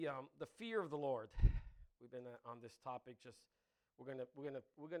The fear of the Lord. We've been on this topic. We're gonna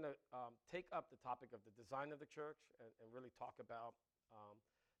take up the topic of the design of the church and really talk about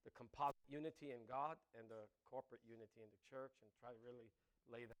the composite unity in God and the corporate unity in the church, and try to really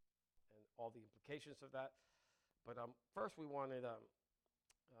lay that and all the implications of that. But first, we wanted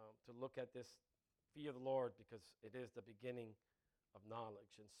to look at this fear of the Lord because it is the beginning of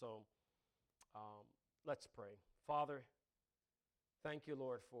knowledge. And so, let's pray. Father, thank you,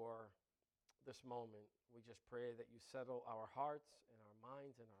 Lord, for this moment. We just pray that you settle our hearts and our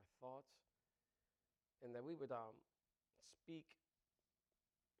minds and our thoughts, and that we would speak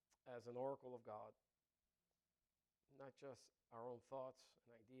as an oracle of God, not just our own thoughts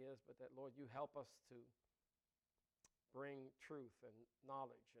and ideas, but that, Lord, you help us to bring truth and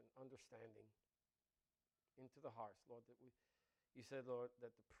knowledge and understanding into the hearts, Lord. You said, Lord,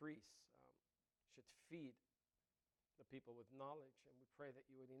 that the priests should feed the people with knowledge, and we pray that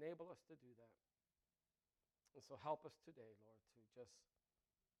you would enable us to do that. And so help us today, Lord, to just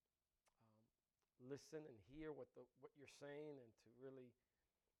listen and hear what you're saying, and to really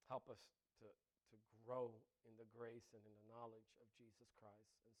help us to grow in the grace and in the knowledge of Jesus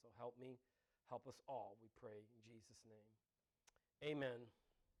Christ. And so help me, help us all, we pray in Jesus' name. Amen.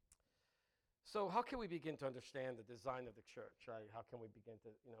 So how can we begin to understand the design of the church, right? How can we begin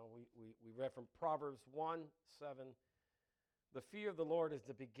to, we read from Proverbs 1:7. The fear of the Lord is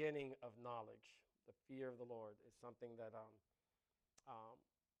the beginning of knowledge. The fear of the Lord is something that,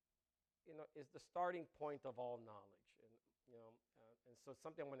 is the starting point of all knowledge. And so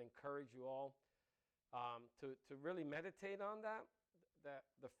something I want to encourage you all to really meditate on that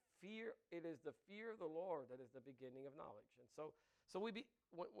it is the fear of the Lord that is the beginning of knowledge. And so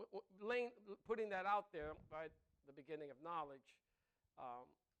putting that out there, right, the beginning of knowledge.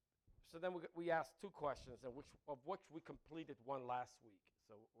 So then we asked two questions, of which we completed one last week.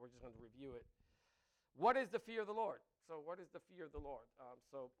 So we're just going to review it. What is the fear of the Lord? So what is the fear of the Lord?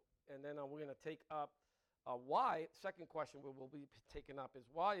 And then we're going to take up why. Second question we will be taking up is,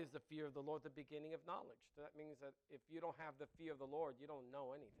 why is the fear of the Lord the beginning of knowledge? So that means that if you don't have the fear of the Lord, you don't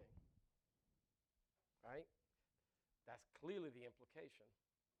know anything. Right? That's clearly the implication.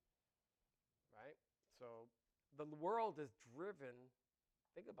 Right? So the world is driven,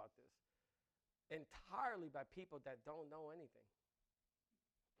 think about this, entirely by people that don't know anything.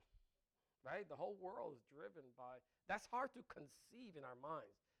 Right? The whole world is driven by, that's hard to conceive in our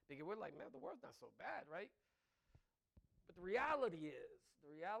minds, because we're like, man, the world's not so bad, right? But the reality is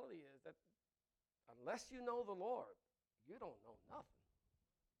that unless you know the Lord, you don't know nothing.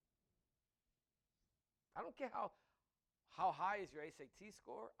 I don't care how high is your SAT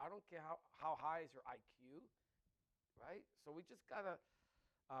score. I don't care how high is your IQ, right? So we just gotta,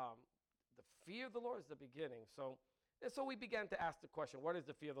 the fear of the Lord is the beginning. And so we began to ask the question, what is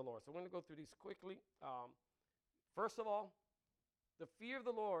the fear of the Lord? So we're going to go through these quickly. First of all, the fear of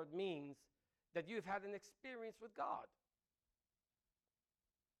the Lord means that you've had an experience with God.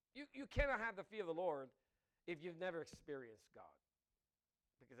 You cannot have the fear of the Lord if you've never experienced God,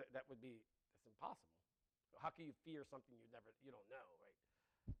 because that's impossible. How can you fear something you don't know,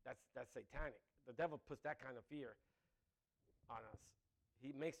 right? That's satanic. The devil puts that kind of fear on us.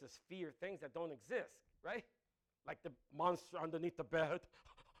 He makes us fear things that don't exist, right? Like the monster underneath the bed.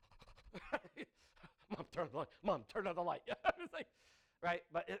 Mom, turn on the light. It's like, right?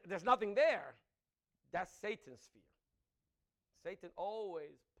 But there's nothing there. That's Satan's fear. Satan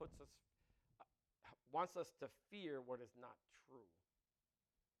always wants us to fear what is not true.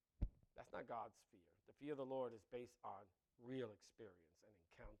 That's not God's fear. The fear of the Lord is based on real experience and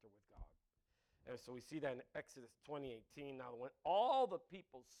encounter with God. And so we see that in Exodus 20:18. Now, when all the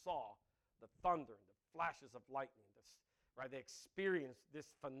people saw the thunder and the flashes of lightning, right? They experienced this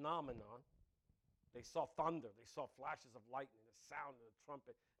phenomenon. They saw thunder. They saw flashes of lightning, the sound of the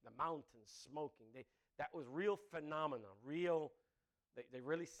trumpet, the mountains smoking. That was real phenomenon. They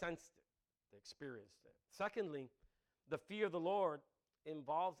really sensed it. They experienced it. Secondly, the fear of the Lord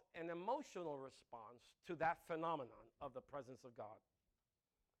involves an emotional response to that phenomenon of the presence of God.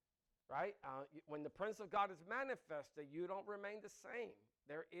 Right? When the presence of God is manifested, you don't remain the same.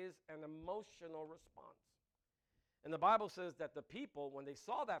 There is an emotional response. And the Bible says that the people, when they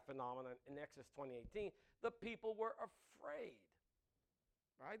saw that phenomenon in Exodus 20:18, the people were afraid.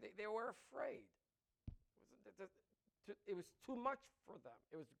 Right? They were afraid. It was too much for them.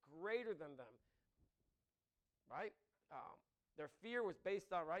 It was greater than them. Right? Their fear was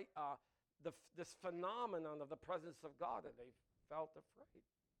based on, right, this phenomenon of the presence of God, and they felt afraid.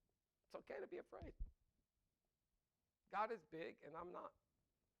 It's okay to be afraid. God is big, and I'm not.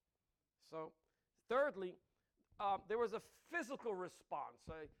 So, thirdly, there was a physical response.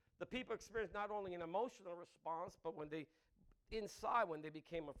 The people experienced not only an emotional response, but when they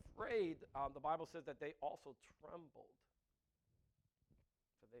became afraid, the Bible says that they also trembled.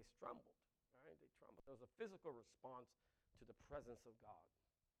 So they trembled, right? They trembled. There was a physical response to the presence of God.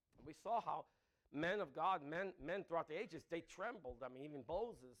 And we saw how men of God, men throughout the ages, they trembled. I mean, even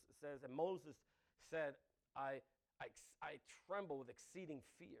Moses says, and Moses said, I tremble with exceeding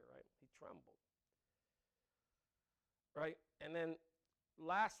fear, right? He trembled. Right? And then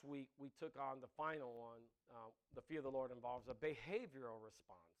last week, we took on the final one. The fear of the Lord involves a behavioral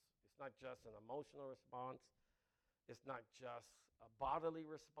response. It's not just an emotional response. It's not just a bodily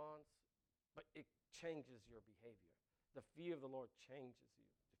response, but it changes your behavior. The fear of the Lord changes you.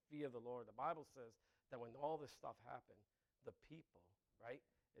 The fear of the Lord. The Bible says that when all this stuff happened, the people, right?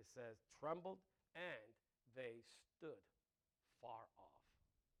 It says, trembled and they stood far off.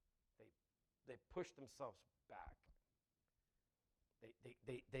 They pushed themselves back.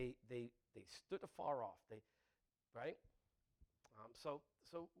 They stood afar off. Right? So,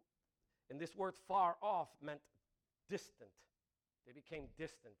 and this word far off meant distant. They became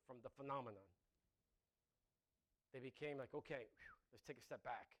distant from the phenomenon. They became like, okay, let's take a step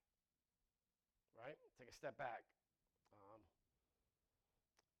back. Right? Take a step back.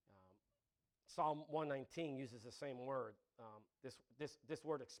 Psalm 119 uses the same word. This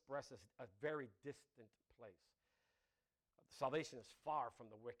word expresses a very distant place. Salvation is far from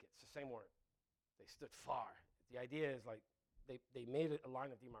the wicked. It's the same word. They stood far. The idea is like they made it a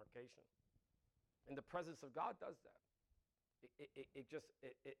line of demarcation. And the presence of God does that.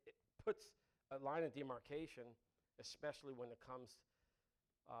 It puts a line of demarcation, especially when it comes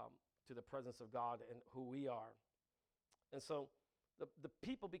to the presence of God and who we are. And so the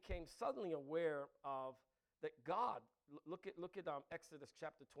people became suddenly aware of that God. Look at Exodus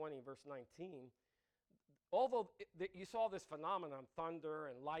chapter 20, verse 19. Although you saw this phenomenon, thunder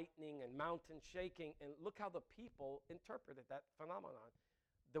and lightning and mountain shaking, and look how the people interpreted that phenomenon.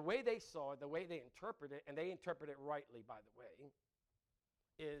 The way they saw it, the way they interpret it, and they interpret it rightly, by the way,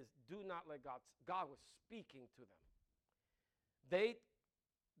 is do not let God was speaking to them.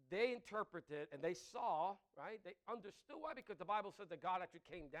 They interpreted and they saw, right? They understood. Why? Because the Bible says that God actually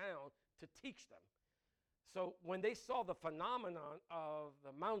came down to teach them. So when they saw the phenomenon of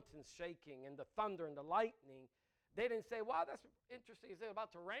the mountains shaking and the thunder and the lightning, they didn't say, wow, that's interesting. Is it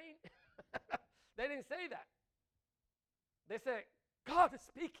about to rain? They didn't say that. They said, God is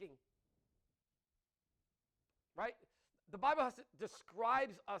speaking. Right? The Bible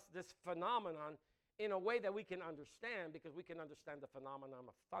describes us this phenomenon in a way that we can understand, because we can understand the phenomenon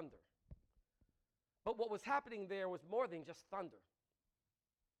of thunder. But what was happening there was more than just thunder.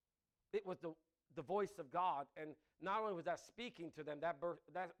 It was the voice of God, and not only was that speaking to them, that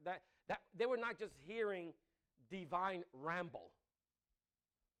they were not just hearing divine ramble.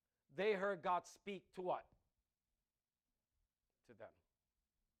 They heard God speak to what? To them.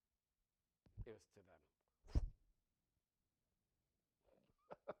 It was to them.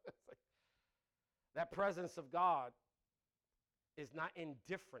 That presence of God is not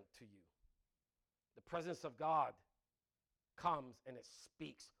indifferent to you. The presence of God comes and it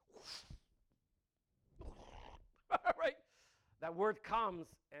speaks. Right? That word comes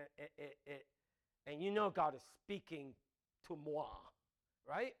and you know God is speaking to moi.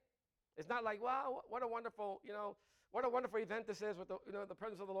 Right? It's not like, wow, what a wonderful, what a wonderful event this is with the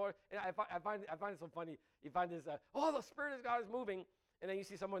presence of the Lord. And I find it so funny. You find this, the Spirit of God is moving, and then you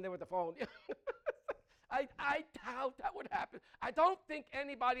see someone there with the phone. I doubt that would happen. I don't think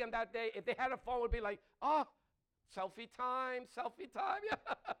anybody on that day, if they had a phone, would be like, oh, selfie time. Yeah.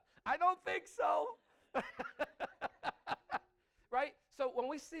 I don't think so. Right? So when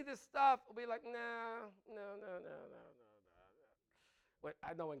we see this stuff, we'll be like, no. Wait,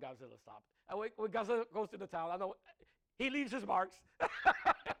 I know when Godzilla stopped. When Godzilla goes to the town, I know he leaves his marks.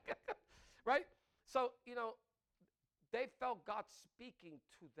 Right? So, they felt God speaking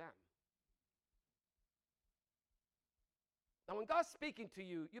to them. Now, when God's speaking to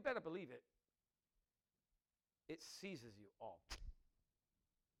you, you better believe it. It seizes you all.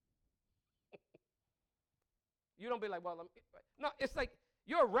 You don't be like, well, no, it's like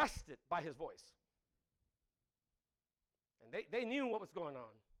you're arrested by his voice. And they knew what was going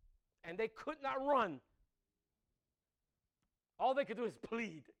on. And they could not run. All they could do is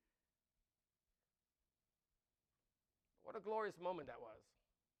plead. What a glorious moment that was.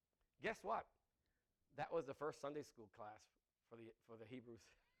 Guess what? That was the first Sunday school class for the Hebrews.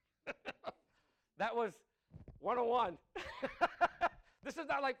 That was 101. This is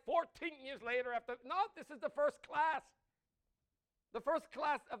not like 14 years later after. No, this is the first class. The first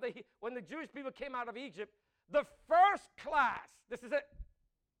class when the Jewish people came out of Egypt, The first class. This is it.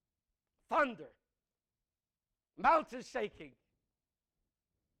 Thunder. Mountains shaking.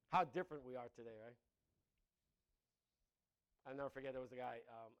 How different we are today, right? I'll never forget, there was a guy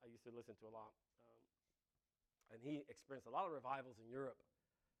I used to listen to a lot. And he experienced a lot of revivals in Europe.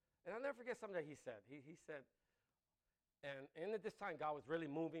 And I'll never forget something that he said. He said, and at this time, God was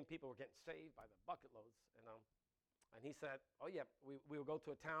really moving. People were getting saved by the bucket loads. And he said, oh, yeah, we would go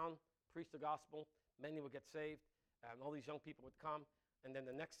to a town, preach the gospel. Many would get saved. And all these young people would come. And then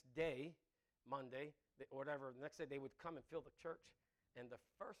the next day, Monday, or whatever, the next day they would come and fill the church. And the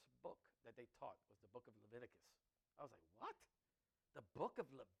first book that they taught was the book of Leviticus. I was like, what? The book of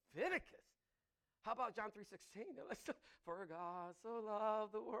Leviticus? How about John 3:16? For God so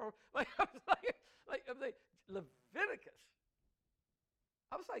loved the world. I was like Leviticus.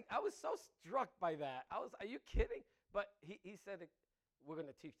 I was so struck by that. Are you kidding? But he said, we're going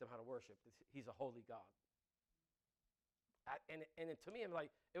to teach them how to worship. He's a holy God. And to me,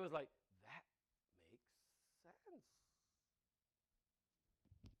 it was like, that makes sense.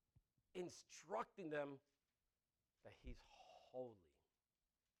 Instructing them that he's holy.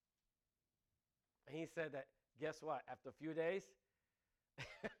 And he said that, guess what? After a few days,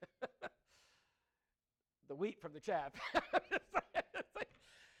 the wheat from the chaff.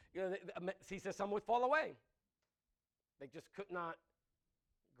 He said some would fall away. They just could not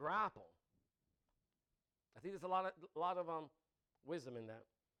grapple. I think there's a lot of wisdom in that.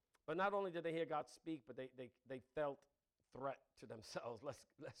 But not only did they hear God speak, but they felt threat to themselves, lest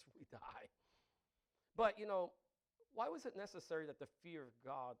we die. But, why was it necessary that the fear of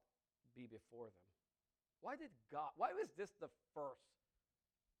God be before them? Why was this the first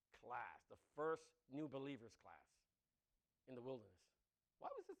class, the first new believers class in the wilderness? Why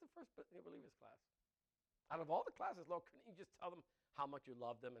was this the first new believers class? Out of all the classes, Lord, couldn't you just tell them how much you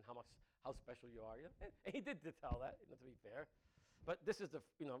love them and how special you are? And he did tell that, to be fair. But this is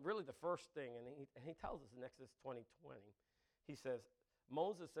really the first thing, and he tells us in Exodus 20:20. He says,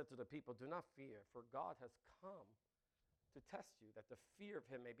 Moses said to the people, do not fear, for God has come to test you, that the fear of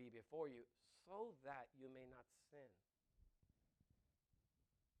him may be before you, so that you may not sin.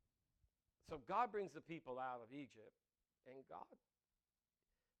 So God brings the people out of Egypt, and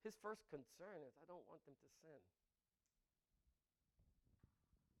his first concern is, I don't want them to sin.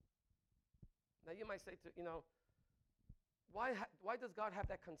 Now you might say, why does God have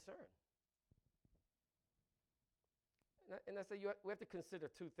that concern? And I say we have to consider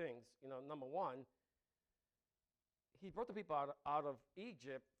two things. Number one, he brought the people out of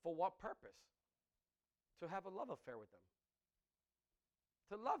Egypt for what purpose? To have a love affair with them.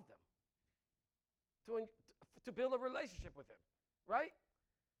 To love them. To build a relationship with him. Right?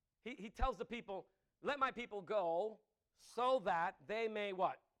 He tells the people, let my people go so that they may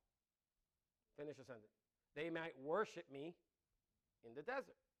what? Finish the sentence. They might worship me in the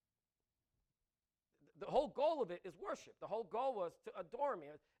desert. The whole goal of it is worship. The whole goal was to adore me.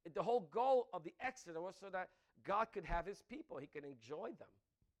 The whole goal of the Exodus was so that God could have his people. He could enjoy them.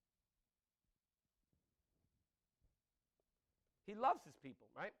 He loves his people,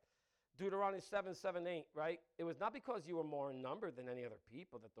 right? Deuteronomy 7:7-8, right? It was not because you were more in number than any other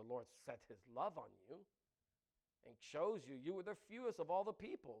people that the Lord set his love on you and chose you. You were the fewest of all the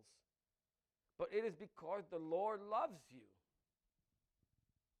peoples. But it is because the Lord loves you.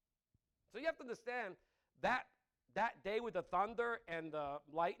 So you have to understand that day with the thunder and the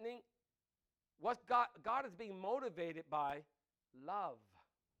lightning, what God is being motivated by love.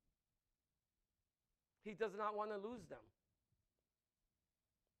 He does not want to lose them.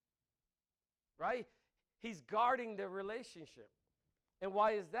 Right? He's guarding their relationship. And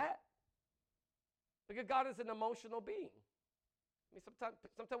why is that? Because God is an emotional being. I mean,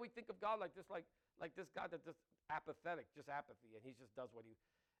 sometimes we think of God like this God that's just apathetic, just apathy, and he just does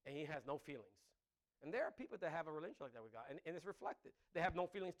and he has no feelings. And there are people that have a relationship like that with God, and it's reflected. They have no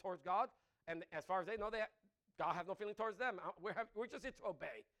feelings towards God, and as far as they know, God has no feeling towards them. We're just here to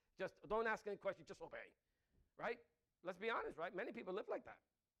obey. Just don't ask any questions, just obey. Right? Let's be honest, right? Many people live like that.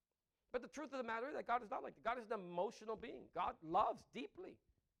 But the truth of the matter is that God is not like that. God is an emotional being. God loves deeply.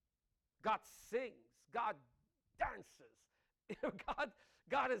 God sings. God dances.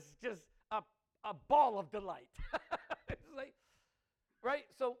 God is just a ball of delight. It's like, right?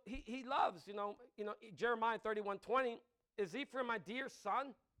 So he loves, Jeremiah 31:20, is Ephraim my dear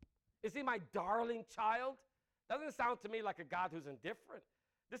son? Is he my darling child? Doesn't sound to me like a God who's indifferent.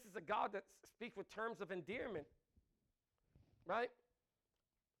 This is a God that speaks with terms of endearment, right?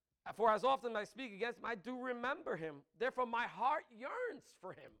 For as often as I speak against him, I do remember him. Therefore, my heart yearns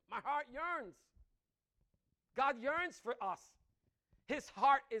for him. My heart yearns. God yearns for us. His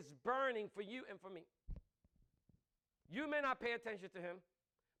heart is burning for you and for me. You may not pay attention to him,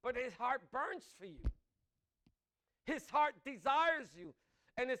 but his heart burns for you. His heart desires you.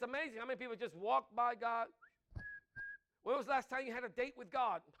 And it's amazing how many people just walk by God. When was the last time you had a date with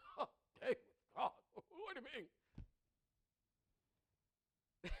God? Date with God? What do you mean?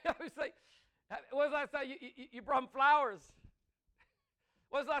 I was like, when was the last time you brought him flowers?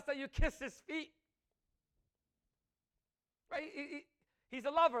 When was the last time you kissed his feet? Right? He's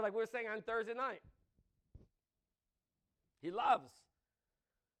a lover, like we were saying on Thursday night. He loves.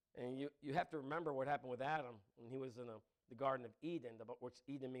 And you have to remember what happened with Adam when he was in the Garden of Eden, which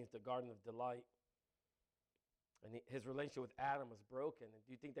Eden means the Garden of Delight. And his relationship with Adam was broken. And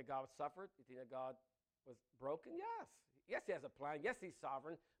do you think that God suffered? Do you think that God was broken? Yes. Yes, he has a plan. Yes, he's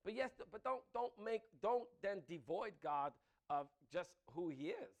sovereign. But don't then devoid God of just who he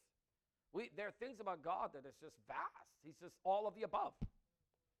is. There are things about God that is just vast. He's just all of the above.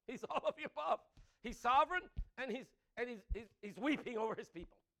 He's all of the above. He's sovereign, and he's weeping over his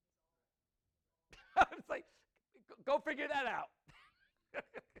people. It's like, go figure that out.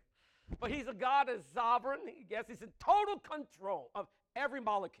 But he's a God that's sovereign. Yes, he's in total control of every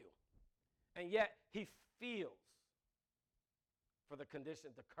molecule. And yet he feels for the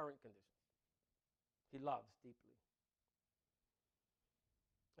condition, the current conditions. He loves deeply.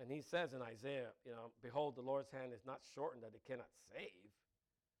 And he says in Isaiah, behold, the Lord's hand is not shortened that it cannot save.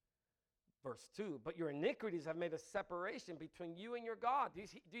 Verse 2, but your iniquities have made a separation between you and your God. Do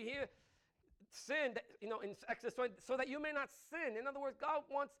you hear sin, in Exodus 20, so that you may not sin? In other words, God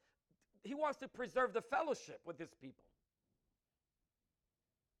wants to preserve the fellowship with his people.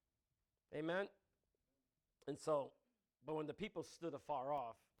 Amen? And so, but when the people stood afar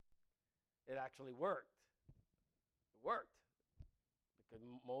off, it actually worked. It worked. Because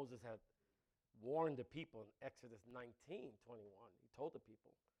Moses had warned the people in Exodus 19:21. He told the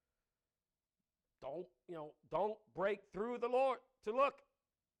people, don't break through the Lord to look.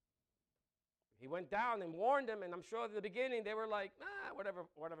 He went down and warned them, and I'm sure at the beginning they were like, whatever,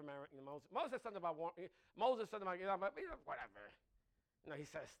 Moses said something about whatever. He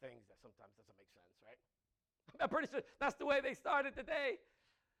says things that sometimes doesn't make sense, right? I'm pretty sure that's the way they started the day.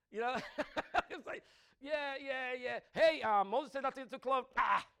 It's like, yeah. Hey, Moses said not to get too close.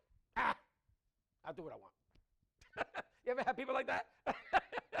 I'll do what I want. You ever have people like that?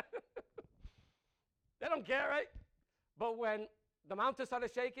 They don't care, right? But when the mountain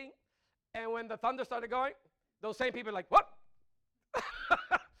started shaking and when the thunder started going, those same people are like, what?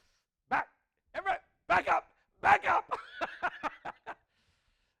 Everybody, back up. Back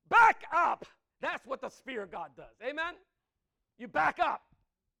up. That's what the Spirit of God does. Amen? You back up.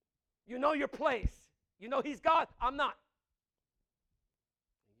 You know your place. You know he's God. I'm not.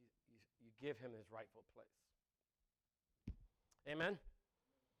 You give him his rightful place. Amen?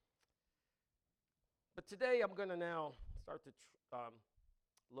 But today I'm going to now start to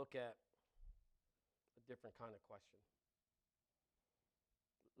look at a different kind of question.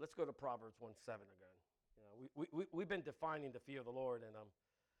 Let's go to Proverbs 1:7 again. We've been defining the fear of the Lord, and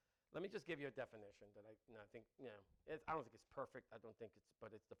let me just give you a definition that I think, I don't think it's perfect. I don't think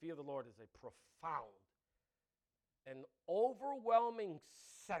but it's the fear of the Lord is a profound and overwhelming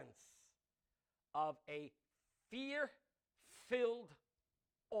sense of a fear-filled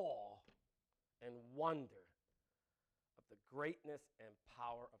awe and wonder of the greatness and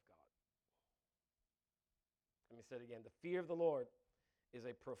power of God. Let me say it again. The fear of the Lord is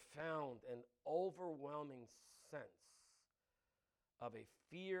a profound and overwhelming sense of a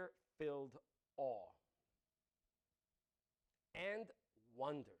fear-filled awe and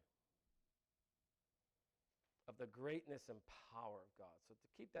wonder of the greatness and power of God. So to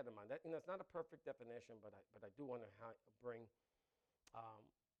keep that in mind, it's not a perfect definition, but I do want to bring,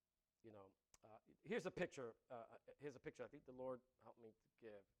 here's a picture. Here's a picture I think the Lord helped me to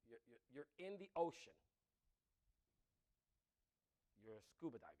give. You're in the ocean. You're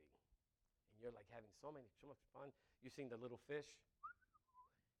scuba diving, and you're like having so much fun. You're seeing the little fish,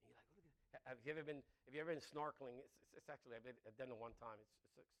 and you're like, look at. Have you ever been snorkeling? It's actually I've done it one time.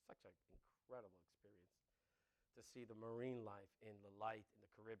 It's such an incredible experience to see the marine life in the light in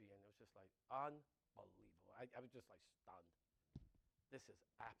the Caribbean. It was just like unbelievable. I was just like stunned. This is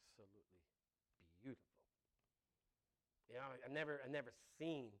absolutely beautiful. I've never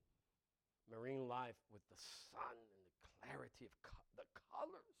seen marine life with the sun and the clarity of the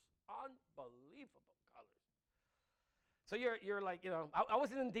colors, unbelievable colors. So you're like, I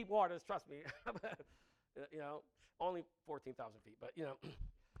wasn't in deep waters, trust me. Only 14,000 feet, but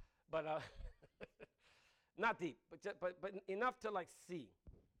not deep, but enough to like see.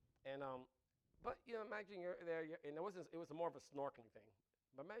 And but imagine you're there, and it was more of a snorkeling thing.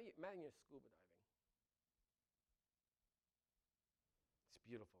 But imagine you're scuba diving.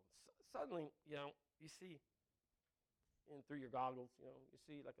 beautiful. Suddenly, you see in through your goggles, you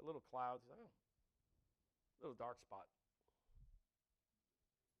see like a little cloud, little dark spot,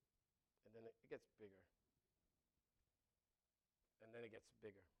 and then it gets bigger, and then it gets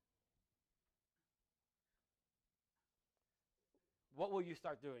bigger. What will you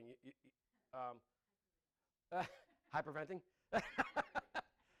start doing? Hyperventing.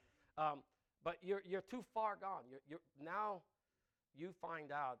 But you're too far gone. Now you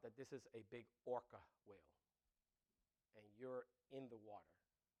find out that this is a big orca whale, and you're in the water.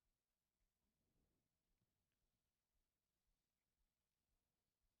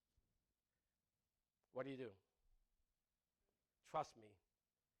 What do? Trust me,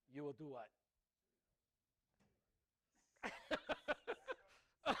 you will do what?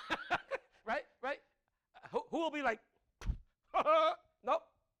 Right? Right? Who will be like, nope.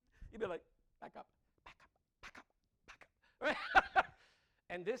 You'll be like, back up, back up, back up, back up. Right?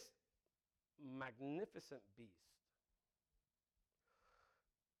 And this magnificent beast,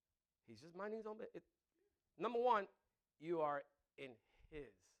 he's just minding his own business. Number one, you are in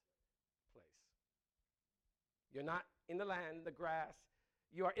his place. You're not in the land, the grass.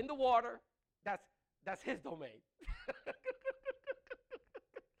 You are in the water. That's his domain.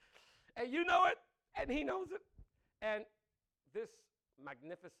 And you know it, and he knows it. And this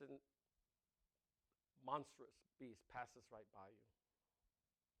magnificent, monstrous beast passes right by you.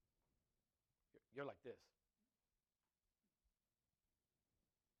 You're like this.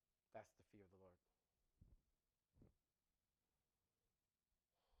 That's the fear of the Lord.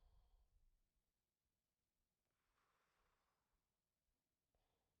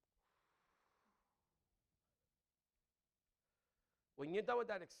 When you're done with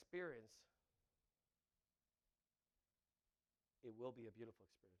that experience, it will be a beautiful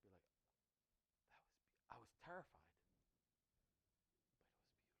experience. Be like, I was terrified, but it was beautiful.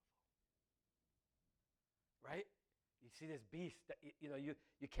 Right? You see this beast that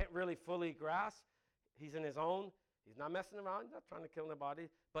you can't really fully grasp. He's in his own. He's not messing around. He's not trying to kill nobody.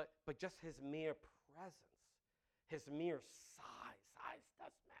 But just his mere presence, his mere size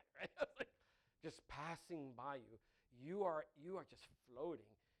doesn't matter. Right? Just passing by you. You are just floating.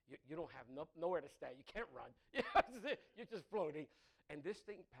 You don't have nowhere to stay. You can't run. You're just floating. And this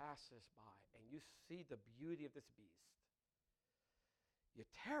thing passes by, and you see the beauty of this beast. You're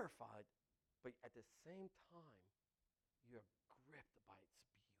terrified, but at the same time, you're gripped by its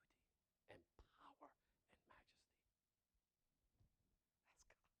beauty and power and majesty.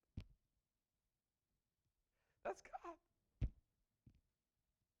 That's God.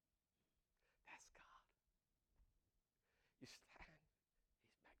 That's God. You stand. He's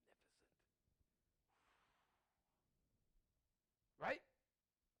magnificent. Right?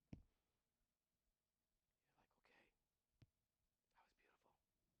 You're like, okay, that was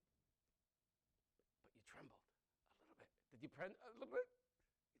beautiful. But you trembled a little bit. Did you tremble a little bit?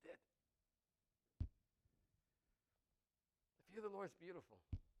 You did. The fear of the Lord is beautiful.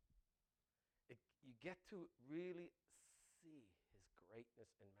 You get to really see his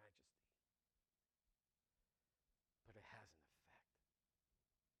greatness and majesty. But it has an effect,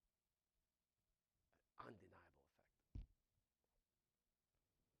 an undeniable effect.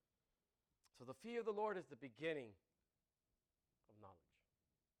 So the fear of the Lord is the beginning of knowledge.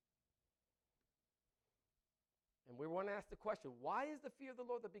 And we want to ask the question, why is the fear of the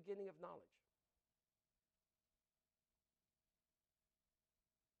Lord the beginning of knowledge?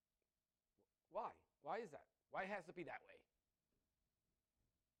 Why? Why is that? Why has it be that way?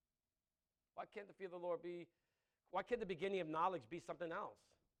 Why can't the fear of the Lord be, why can't the beginning of knowledge be something else?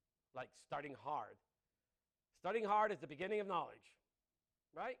 Like starting hard. Starting hard is the beginning of knowledge,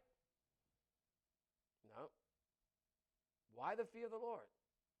 right? No. Why the fear of the Lord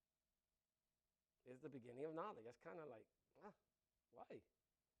is the beginning of knowledge? That's kind of like, why?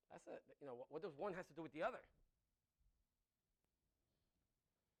 That's it. What does one has to do with the other?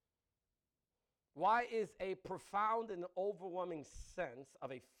 Why is a profound and overwhelming sense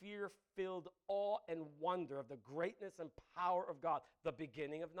of a fear-filled awe and wonder of the greatness and power of God the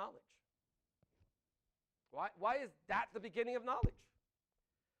beginning of knowledge? Why is that the beginning of knowledge?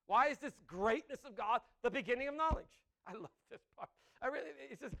 Why is this greatness of God the beginning of knowledge? I love this part.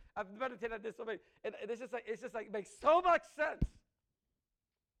 I've meditated on this so many, and it's just like it makes so much sense.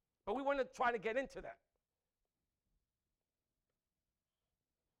 But we want to try to get into that.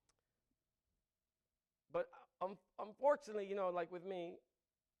 But unfortunately, like with me,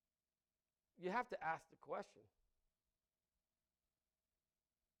 you have to ask the question,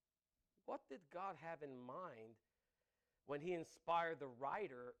 what did God have in mind when he inspired the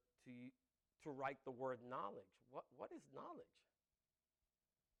writer to write the word knowledge? What is knowledge?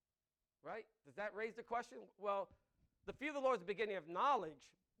 right? Does that raise the question? Well, the fear of the Lord is the beginning of knowledge.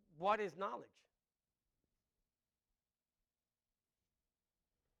 What is knowledge?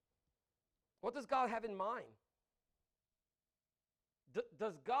 What does God have in mind?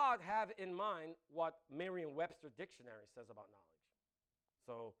 Does God have in mind what Merriam-Webster dictionary says about knowledge?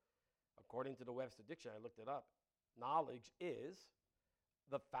 So, according to the Webster dictionary, I looked it up. Knowledge is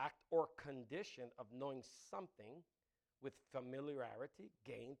the fact or condition of knowing something with familiarity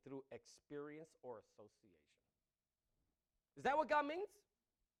gained through experience or association. Is that what God means?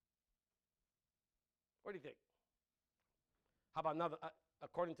 What do you think? How about another?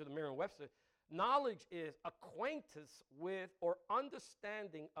 According to the Merriam-Webster, knowledge is acquaintance with or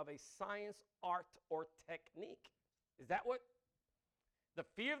understanding of a science, art, or technique. Is that what? The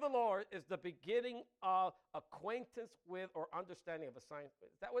fear of the Lord is the beginning of acquaintance with or understanding of a science.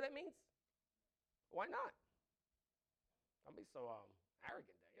 Is that what that means? Why not? Don't be so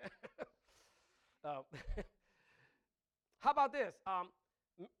arrogant there. How about this?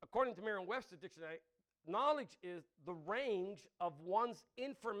 According to Merriam-Webster dictionary, knowledge is the range of one's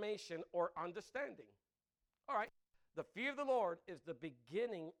information or understanding. All right. The fear of the Lord is the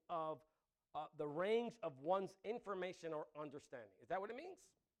beginning of the range of one's information or understanding. Is that what it means?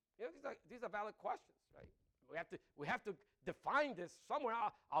 You know, these are valid questions, right? We have to define this somewhere.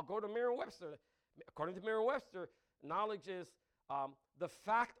 I'll go to Merriam-Webster. According to Merriam-Webster, knowledge is the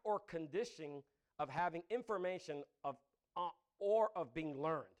fact or condition of having information of or of being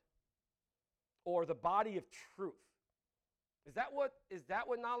learned, or the body of truth. Is that what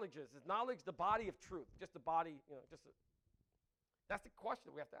knowledge is? Is knowledge the body of truth? Just the body, that's the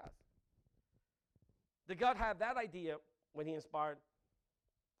question we have to ask. Did God have that idea when he inspired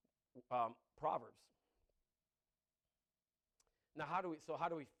Proverbs? Now, how do we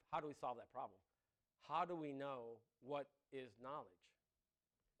solve that problem? How do we know what is knowledge?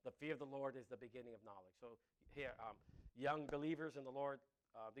 The fear of the Lord is the beginning of knowledge. So here, young believers in the Lord,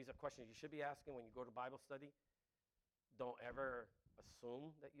 these are questions you should be asking when you go to Bible study. Don't ever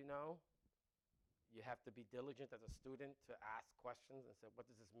assume that you know. You have to be diligent as a student to ask questions and say, "What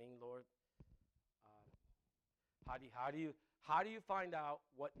does this mean, Lord?" How do you find out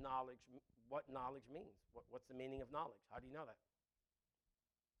what knowledge means? What's the meaning of knowledge? How do you know that?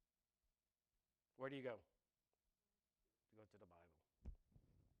 Where do you go? You go to the Bible.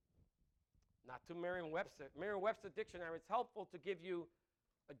 Not to Merriam-Webster. Merriam-Webster dictionary, it's helpful to give you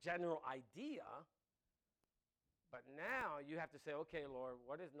a general idea, but now you have to say, okay, Lord,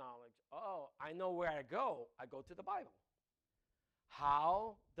 what is knowledge? Oh, I know where I go. I go to the Bible.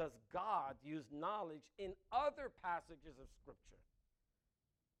 How does God use knowledge in other passages of Scripture?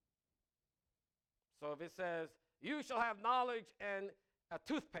 So if it says, you shall have knowledge and a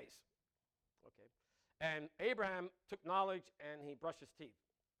toothpaste, okay, and Abraham took knowledge and he brushed his teeth.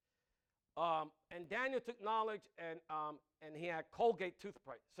 And Daniel took knowledge and he had Colgate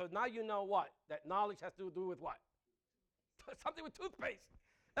toothpaste. So now you know what? That knowledge has to do with what? Something with toothpaste.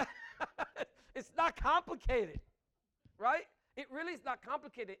 It's not complicated, right? It really is not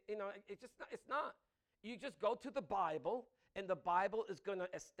complicated. It's not. You just go to the Bible, and the Bible is going to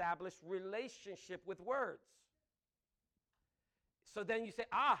establish relationship with words. So then you say,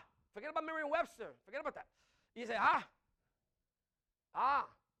 forget about Merriam-Webster. Forget about that. You say,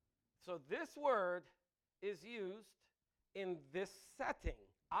 So this word is used in this setting.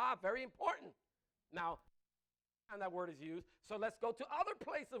 Very important. Now, and that word is used. So let's go to other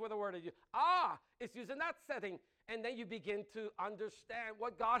places where the word is used. It's used in that setting. And then you begin to understand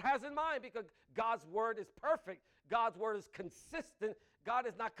what God has in mind, because God's word is perfect. God's word is consistent. God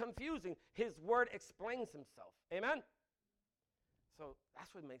is not confusing. His word explains himself. Amen? So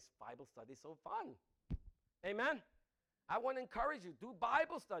that's what makes Bible study so fun. Amen? I want to encourage you, do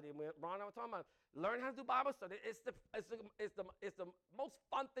Bible study. Ron and I were talking about, learn how to do Bible study. It's the most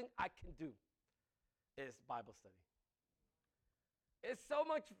fun thing I can do is Bible study. It's so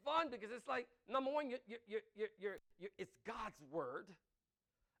much fun because it's like, number one, it's God's word.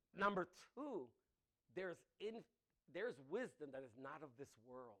 Number two, there's wisdom that is not of this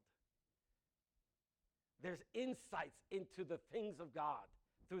world. There's insights into the things of God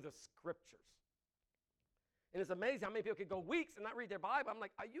through the scriptures. And it's amazing how many people can go weeks and not read their Bible. I'm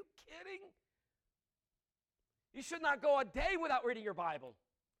like, are you kidding? You should not go a day without reading your Bible.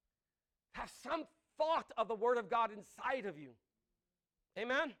 Have some thought of the word of God inside of you.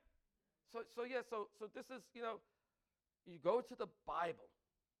 Amen? So this is, you go to the Bible.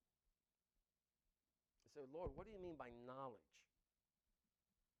 You say, Lord, what do you mean by knowledge?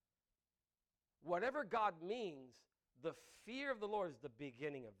 Whatever God means, the fear of the Lord is the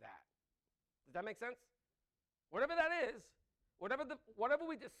beginning of that. Does that make sense? Whatever that is, whatever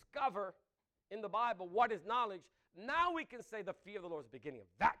we discover in the Bible, what is knowledge, now we can say the fear of the Lord is the beginning of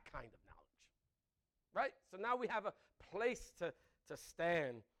that kind of knowledge. Right? So now we have a place to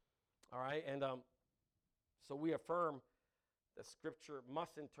stand. All right? And so we affirm that Scripture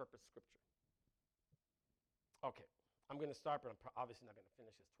must interpret Scripture. Okay. I'm going to start, but I'm obviously not going to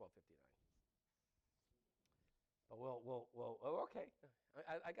finish. It's 12:59. But okay.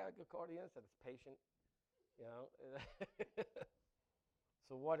 I got a good audience that is patient, you know.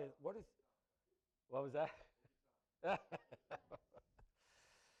 So what was that?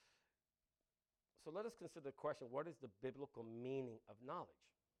 So let us consider the question, what is the biblical meaning of knowledge?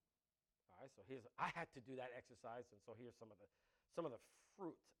 All right, so I had to do that exercise, and so here's some of the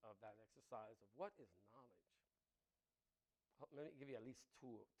fruit of that exercise of what is knowledge. Let me give you at least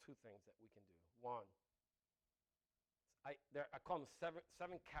two things that we can do. One, I call them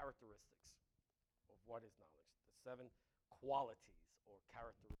seven characteristics of what is knowledge. The 7 qualities or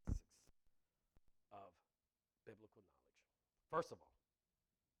characteristics of biblical knowledge. First of all,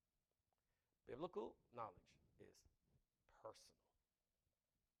 biblical knowledge is personal.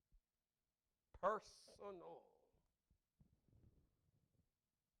 Personal.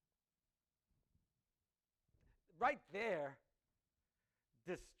 Right there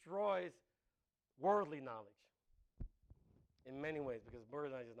destroys worldly knowledge in many ways, because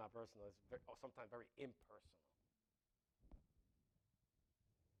worldly knowledge is not personal. It's sometimes very impersonal.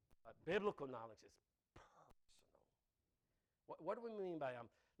 But biblical knowledge is personal. What do we mean by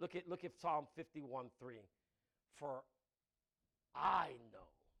look at Psalm 51:3. For I know.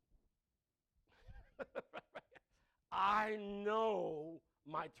 I know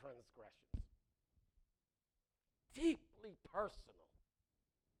my transgressions. Deeply personal.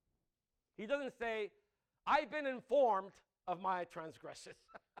 He doesn't say, I've been informed of my transgressions.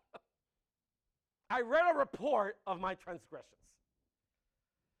 I read a report of my transgressions.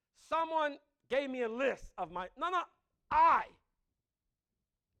 Someone gave me a list of my, no,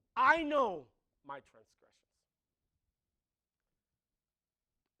 I know my transgressions.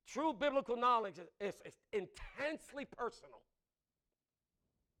 True biblical knowledge is intensely personal.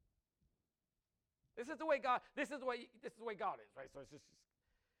 This is the way God is, right? So it's just,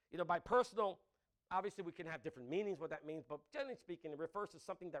 by personal, obviously we can have different meanings what that means, but generally speaking, it refers to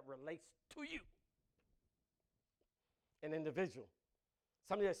something that relates to you, an individual,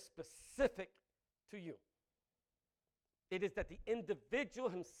 something that's specific to you. It is that the individual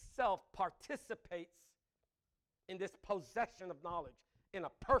himself participates in this possession of knowledge in a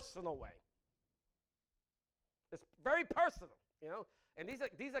personal way. It's very personal, and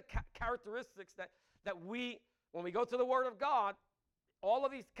these are characteristics that we, when we go to the Word of God, all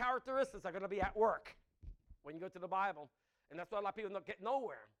of these characteristics are going to be at work when you go to the Bible. And that's why a lot of people don't get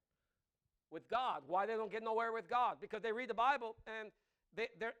nowhere with God. Why they don't get nowhere with God? Because they read the Bible and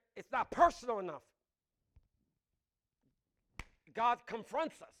it's not personal enough. God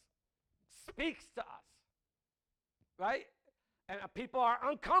confronts us, speaks to us, right? And people are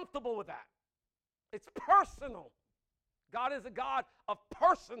uncomfortable with that. It's personal. God is a God of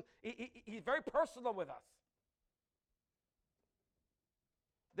person. He's very personal with us.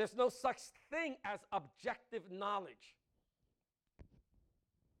 There's no such thing as objective knowledge.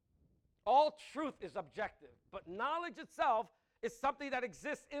 All truth is objective, but knowledge itself is something that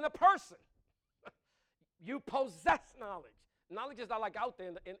exists in a person. You possess knowledge. Knowledge is not like out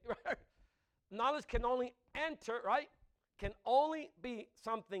there. Knowledge can only enter, right? Can only be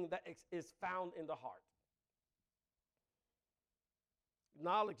something that is found in the heart.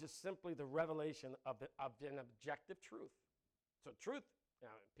 Knowledge is simply the revelation of an objective truth. So truth,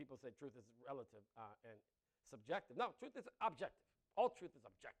 people say truth is relative and subjective. No, truth is objective. All truth is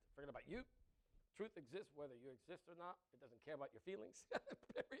objective. Forget about you. Truth exists whether you exist or not. It doesn't care about your feelings.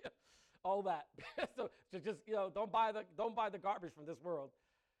 Period. All that. so just don't buy the garbage from this world.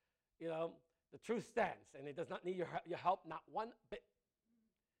 The truth stands, and it does not need your help, not one bit.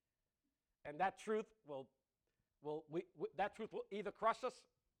 And that truth will either crush us,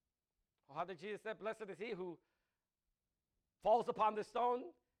 or how did Jesus say, blessed is he who falls upon the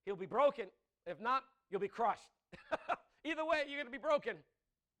stone, he'll be broken. If not, you'll be crushed. Either way, you're going to be broken.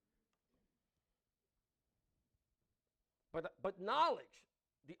 But knowledge,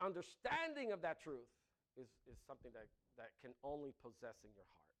 the understanding of that truth, is something that can only possess in your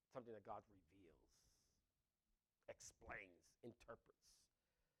heart, something that God reveals, explains, interprets,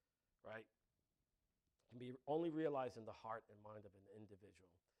 right? Can be only realized in the heart and mind of an individual.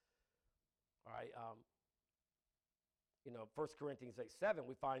 All right. 1 Corinthians 8:7,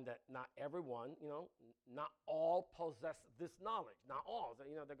 we find that not everyone, not all possess this knowledge. Not all.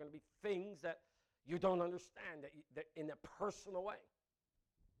 There are going to be things that, You don't understand that in a personal way.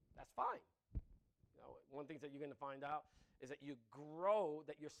 That's fine. One thing that you're going to find out is that you grow,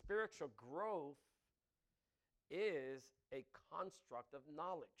 that your spiritual growth is a construct of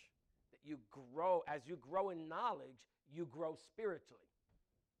knowledge. That you grow, as you grow in knowledge, you grow spiritually.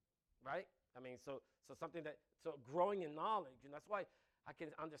 Right? I mean, so growing in knowledge, and that's why I can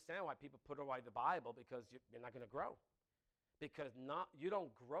understand why people put away the Bible, because you're not going to grow. Because you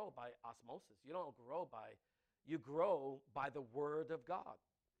don't grow by osmosis. You grow by the Word of God.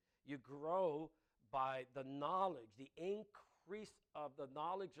 You grow by the knowledge, the increase of the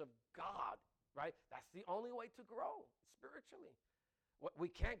knowledge of God, right? That's the only way to grow spiritually. We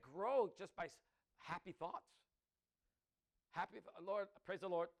can't grow just by happy thoughts. Lord, praise the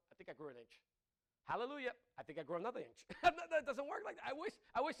Lord, I think I grew an inch. Hallelujah, I think I grew another inch. That doesn't work like that.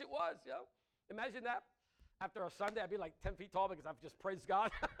 I wish it was, Imagine that. After a Sunday, I'd be like 10 feet tall because I've just praised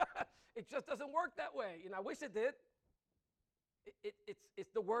God. It just doesn't work that way. I wish it did.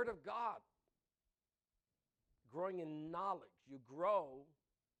 It's the Word of God. Growing in knowledge. You grow,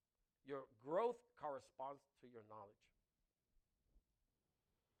 your growth corresponds to your knowledge.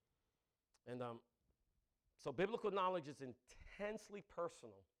 And so biblical knowledge is intensely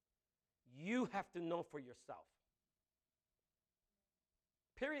personal. You have to know for yourself.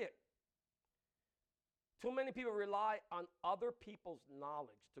 Period. Too many people rely on other people's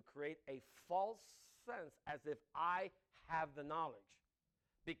knowledge to create a false sense as if I have the knowledge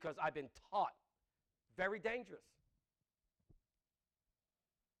because I've been taught. Very dangerous.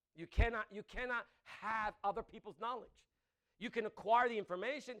 You cannot have other people's knowledge. You can acquire the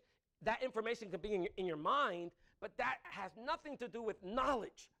information. That information can be in your mind, but that has nothing to do with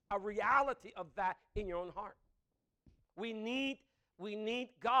knowledge, a reality of that in your own heart. We need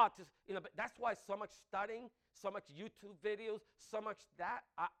God to, but that's why so much studying, so much YouTube videos, so much that.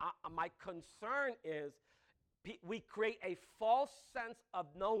 My concern is we create a false sense of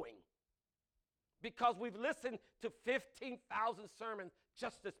knowing because we've listened to 15,000 sermons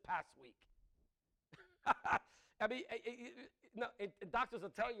just this past week. I mean, doctors will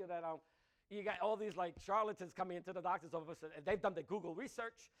tell you that you got all these like charlatans coming into the doctor's office, and they've done the Google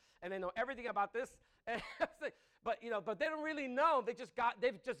research, and they know everything about this. But they don't really know. They've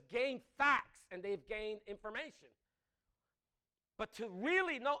just gained facts and they've gained information. But to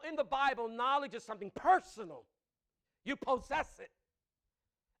really know in the Bible, knowledge is something personal. You possess it.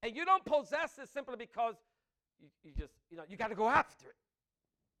 And you don't possess it simply because you got to go after it.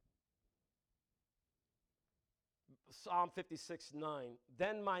 Psalm 56:9.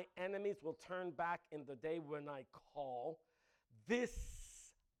 Then my enemies will turn back in the day when I call. This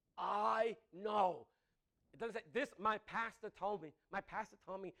I know. It doesn't say this. My pastor told me. My pastor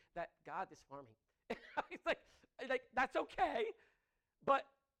told me that God is for me. It's like that's okay, but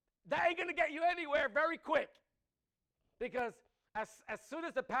that ain't gonna get you anywhere very quick. Because as soon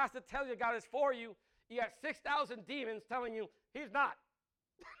as the pastor tells you God is for you, you got 6,000 demons telling you he's not.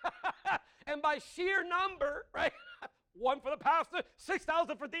 And by sheer number, right? One for the pastor,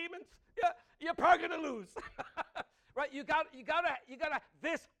 6,000 for demons. Yeah, you're probably gonna lose. Right? You gotta.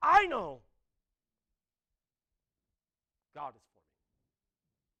 This I know. God is for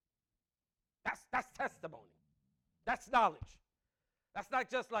me. That's testimony. That's knowledge. That's not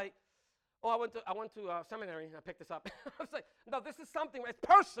just like, oh, I went to seminary and I picked this up. I was like, no, this is something. It's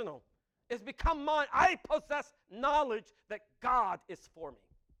personal. It's become mine. I possess knowledge that God is for me.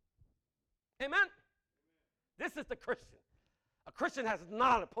 Amen? This is the Christian. A Christian has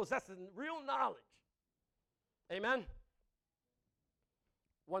knowledge, possesses real knowledge. Amen?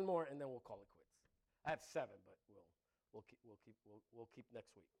 One more, and then we'll call it quits. I have 7, but we'll keep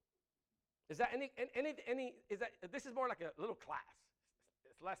next week. Is that any? Is that this is more like a little class?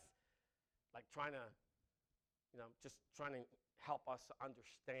 It's less like trying to, just trying to help us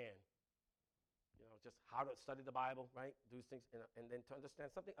understand. Just how to study the Bible, right? Do things, and then to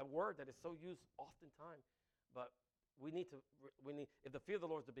understand something, a word that is so used oftentimes. But we need, if the fear of the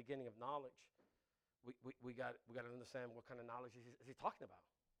Lord is the beginning of knowledge, we got to understand what kind of knowledge is he talking about.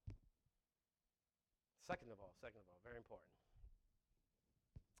 Second of all, very important.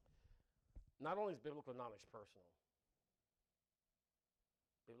 Not only is biblical knowledge personal,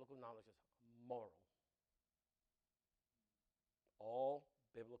 biblical knowledge is moral. All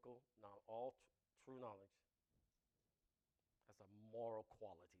biblical knowledge, all true knowledge has a moral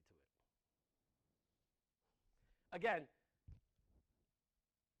quality to it. Again,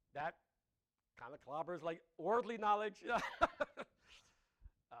 that kind of clobbers like worldly knowledge.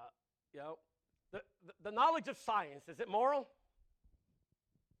 The knowledge of science, is it moral?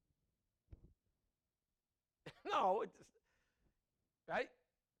 No, it's right?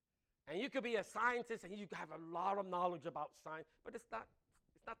 And you could be a scientist and you have a lot of knowledge about science, but it's not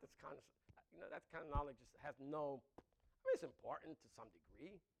this kind of, that kind of knowledge just has no, I mean, it's important to some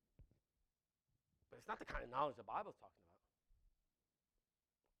degree, but it's not the kind of knowledge the Bible's talking about.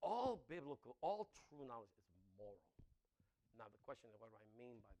 All biblical, all true knowledge is moral. Now the question is, what do I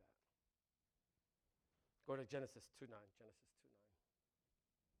mean by that? Go to Genesis 2:9. Genesis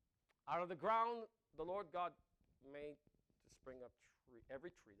 2:9. Out of the ground, the Lord God made to spring up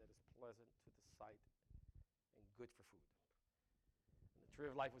every tree that is pleasant to the sight and good for food. And the tree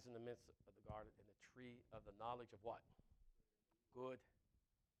of life was in the midst of the garden, and the tree of the knowledge of what? Good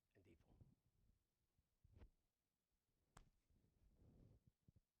and evil.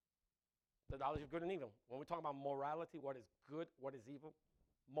 The knowledge of good and evil. When we talk about morality, what is good, what is evil?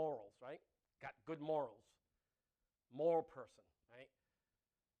 Morals, right? Got good morals. Moral person, right?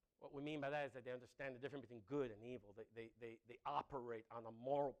 What we mean by that is that they understand the difference between good and evil. They operate on a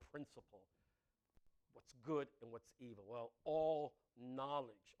moral principle. What's good and what's evil? Well, all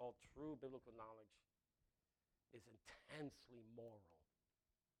knowledge, all true biblical knowledge is intensely moral.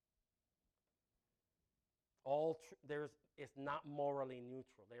 It's not morally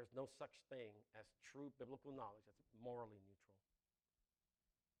neutral. There's no such thing as true biblical knowledge that's morally neutral.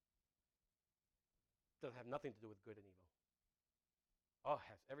 It doesn't have nothing to do with good and evil. Oh, it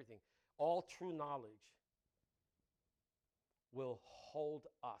has everything. All true knowledge will hold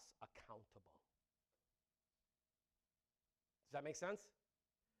us accountable. Does that make sense?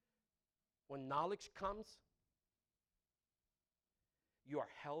 When knowledge comes, you are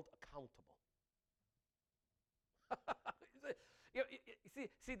held accountable. you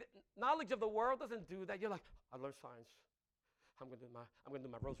see, the knowledge of the world doesn't do that. You're like, I learned science. I'm gonna do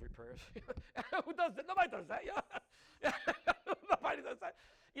my rosary prayers. Who does that? Nobody does that. Yeah. Nobody does that.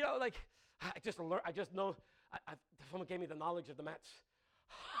 Like I just know. Someone gave me the knowledge of the Mets.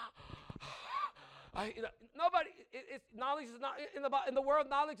 Nobody. Knowledge is not in the world.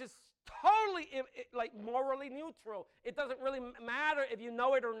 Knowledge is totally like morally neutral. It doesn't really matter if you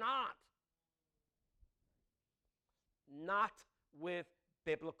know it or not. Not with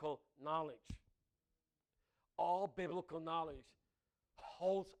biblical knowledge. All biblical knowledge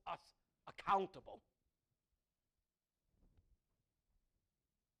holds us accountable.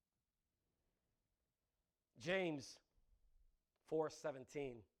 James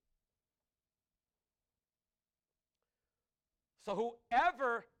 4:17. So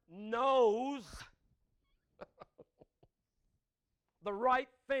whoever knows the right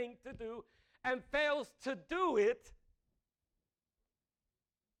thing to do and fails to do it,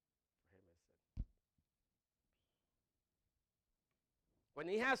 when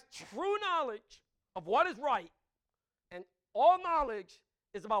he has true knowledge of what is right, and all knowledge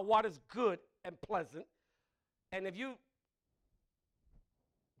is about what is good and pleasant, and if you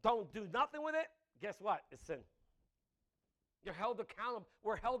don't do nothing with it, guess what? It's sin. You're held accountable.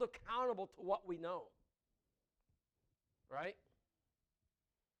 We're held accountable to what we know. Right?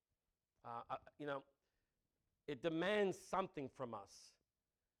 It demands something from us.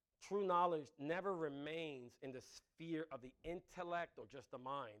 True knowledge never remains in the sphere of the intellect or just the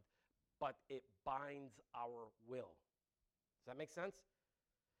mind, but it binds our will. Does that make sense?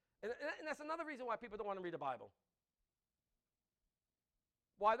 And that's another reason why people don't want to read the Bible.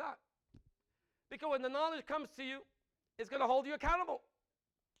 Why not? Because when the knowledge comes to you, it's going to hold you accountable.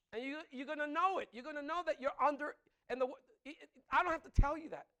 And you're going to know it. You're going to know that you're under, and I don't have to tell you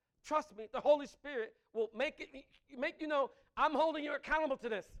that. Trust me, the Holy Spirit will make you know, I'm holding you accountable to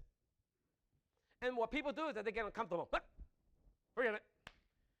this. And what people do is that they get uncomfortable. Forget it.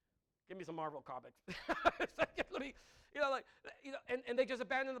 Give me some Marvel comics. And they just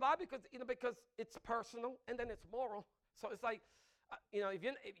abandon the Bible because it's personal and then it's moral. So it's like,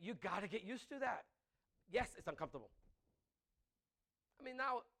 if you got to get used to that. Yes, it's uncomfortable. I mean,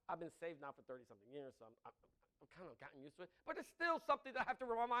 now I've been saved now for 30-something years, so I've kind of gotten used to it. But it's still something that I have to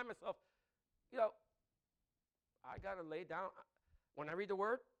remind myself. I got to lay down. When I read the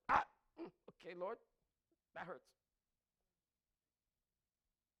word, okay, Lord, that hurts.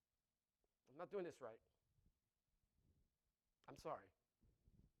 I'm not doing this right. I'm sorry.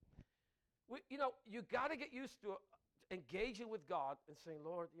 You got to get used to engaging with God and saying,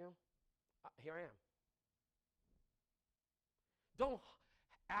 Lord, here I am.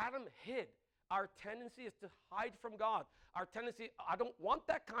 Adam hid. Our tendency is to hide from God. Our tendency, I don't want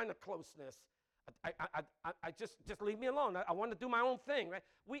that kind of closeness. I just leave me alone. I want to do my own thing, right?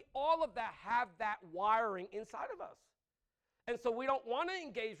 We all of that have that wiring inside of us. And so we don't want to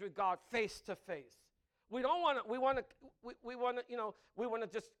engage with God face to face. We don't want to, we want to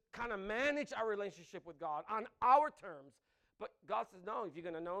just kind of manage our relationship with God on our terms. But God says, no, if you're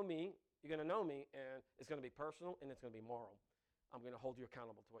going to know me, you're going to know me, and it's going to be personal, and it's going to be moral. I'm going to hold you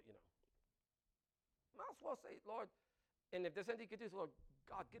accountable to what you know. Might as well say, Lord, and if there's anything you can do, Lord,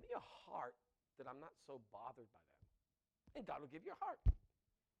 God, give me a heart that I'm not so bothered by that. And God will give you a heart.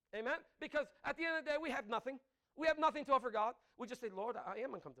 Amen? Because at the end of the day, we have nothing. We have nothing to offer God. We just say, Lord, I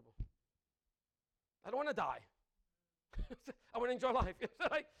am uncomfortable. I don't want to die. I want to enjoy life.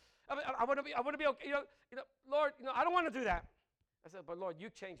 I want to be okay. Lord, I don't want to do that. I said, but Lord,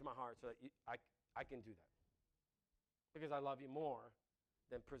 you changed my heart so that I can do that. Because I love you more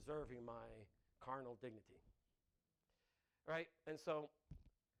than preserving my carnal dignity. Right? And so,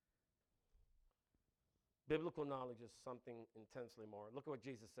 biblical knowledge is something intensely more. Look at what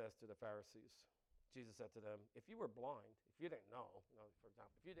Jesus says to the Pharisees. Jesus said to them, if you were blind, if you didn't know, for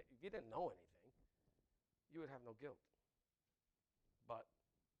example, if you didn't know anything, you would have no guilt. But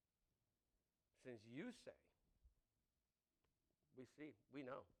since you say, we see, we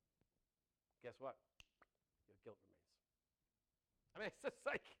know, guess what? Your guilt remains. I mean, it's just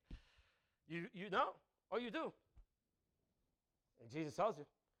like, you know, or you do. And Jesus tells you,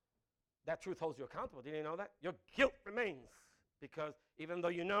 that truth holds you accountable. Didn't you know that? Your guilt remains. Because even though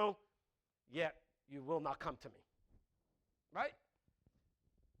you know, yet you will not come to me. Right?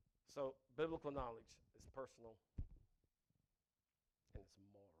 So biblical knowledge is personal and it's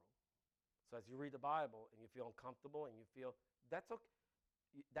moral. So as you read the Bible and you feel uncomfortable and you feel, that's okay.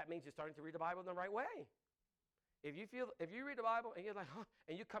 That means you're starting to read the Bible in the right way. If you read the Bible and you're like, huh,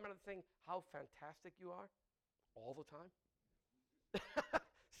 and you come out of the thing, how fantastic you are all the time,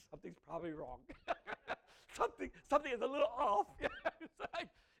 something's probably wrong. something is a little off. It's like,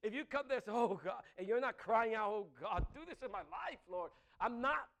 if you come there and say, oh God, and you're not crying out, oh God, do this in my life, Lord. I'm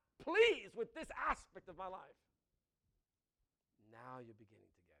not pleased with this aspect of my life. Now you're beginning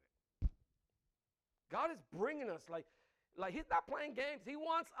to get it. God is bringing us like he's not playing games. He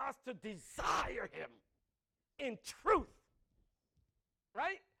wants us to desire him in truth.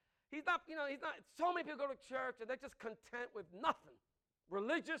 Right? He's not, so many people go to church and they're just content with nothing.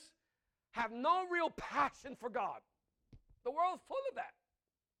 Religious, have no real passion for God. The world's full of that.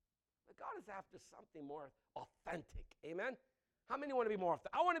 But God is after something more authentic. Amen? How many want to be more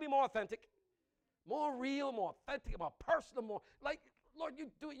authentic? I want to be more authentic. More real, more authentic, more personal, more like, Lord,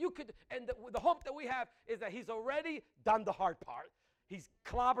 you do it. You could. And the hope that we have is that he's already done the hard part. He's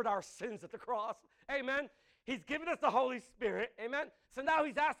clobbered our sins at the cross. Amen? He's given us the Holy Spirit. Amen? So now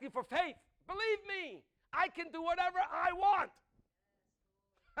he's asking for faith. Believe me, I can do whatever I want.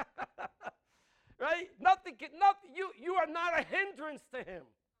 Right? Nothing. You are not a hindrance to him.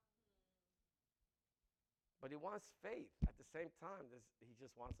 But he wants faith. At the same time, he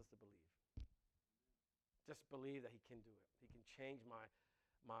just wants us to believe. Just believe that he can do it. He can change my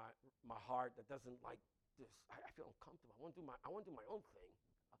heart that doesn't like this. I feel uncomfortable. I want to do my own thing.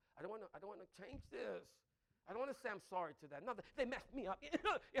 I don't want to change this. I don't want to say I'm sorry to that. No, they messed me up.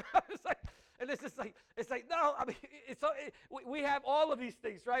 It's like, and it's just like, no. I mean, we have all of these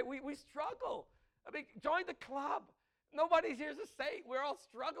things, right? We struggle. I mean, join the club. Nobody's here to say we're all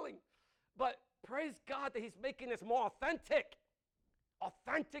struggling, but praise God that he's making us more authentic.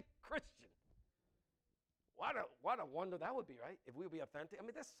 Authentic Christian. What a wonder that would be, right? If we would be authentic. I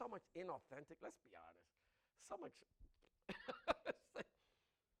mean, there's so much inauthentic. Let's be honest. So much.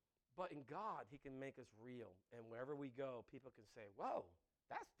 But in God, he can make us real. And wherever we go, people can say, whoa,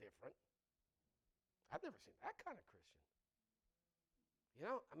 that's different. I've never seen that kind of Christian.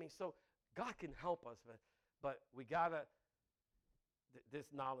 I mean, so God can help us, but we got to,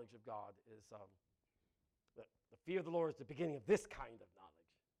 this knowledge of God is, the fear of the Lord is the beginning of this kind of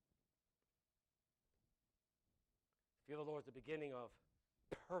knowledge. Fear of the Lord is the beginning of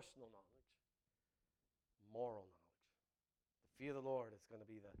personal knowledge, moral knowledge. The fear of the Lord is going to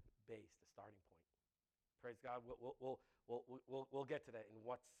be the base, the starting point. Praise God. We'll get to that. In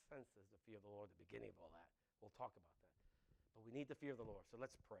what sense is the fear of the Lord the beginning of all that? We'll talk about that. But we need the fear of the Lord. So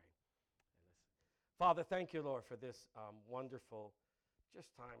let's pray. Father, thank you, Lord, for this wonderful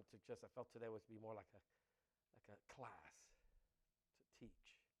time to I felt today was to be more like a class to teach.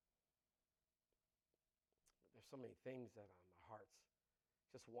 There's so many things that on our hearts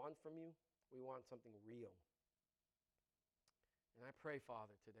just want from you. We want something real. And I pray,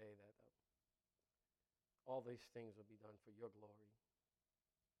 Father, today that all these things will be done for your glory.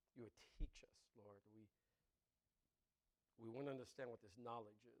 You would teach us, Lord. We want to understand what this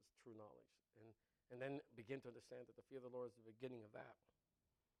knowledge is, true knowledge, and then begin to understand that the fear of the Lord is the beginning of that.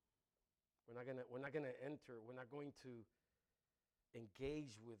 We're not going to enter. We're not going to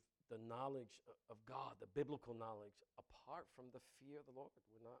engage with the knowledge of God, the biblical knowledge, apart from the fear of the Lord.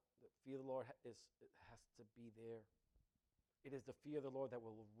 The fear of the Lord has to be there. It is the fear of the Lord that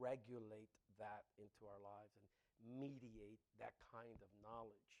will regulate that into our lives and mediate that kind of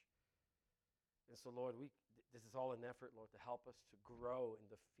knowledge. And so, Lord, this is all an effort, Lord, to help us to grow in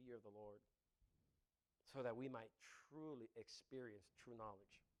the fear of the Lord so that we might truly experience true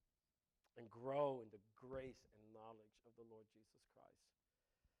knowledge and grow in the grace and knowledge of the Lord Jesus Christ.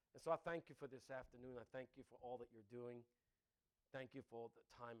 And so I thank you for this afternoon. I thank you for all that you're doing. Thank you for the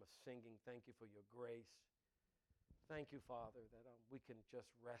time of singing. Thank you for your grace. Thank you, Father, that we can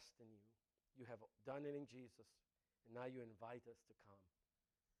just rest in you. You have done it in Jesus, and now you invite us to come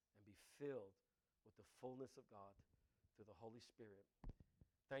and be filled with the fullness of God through the Holy Spirit.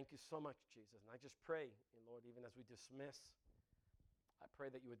 Thank you so much, Jesus. And I just pray, and Lord, even as we dismiss, I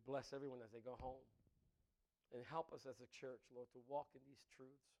pray that you would bless everyone as they go home and help us as a church, Lord, to walk in these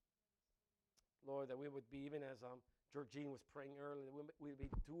truths. Lord, that we would be, even as Georgine was praying earlier, we would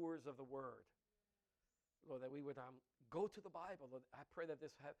be doers of the word. Lord, that we would go to the Bible. Lord, I pray that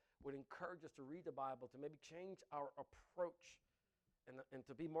this would encourage us to read the Bible, to maybe change our approach and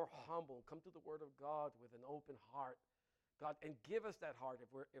to be more humble, come to the Word of God with an open heart, God, and give us that heart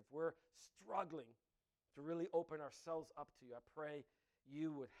if we're struggling to really open ourselves up to you. I pray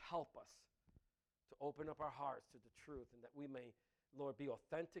you would help us to open up our hearts to the truth and that we may, Lord, be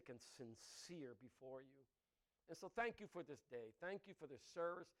authentic and sincere before you. And so thank you for this day. Thank you for this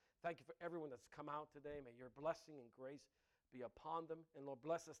service. Thank you for everyone that's come out today. May your blessing and grace be upon them. And Lord,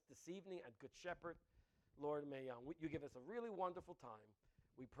 bless us this evening at Good Shepherd. Lord, may you give us a really wonderful time.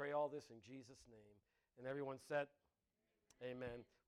 We pray all this in Jesus' name. And everyone said, amen.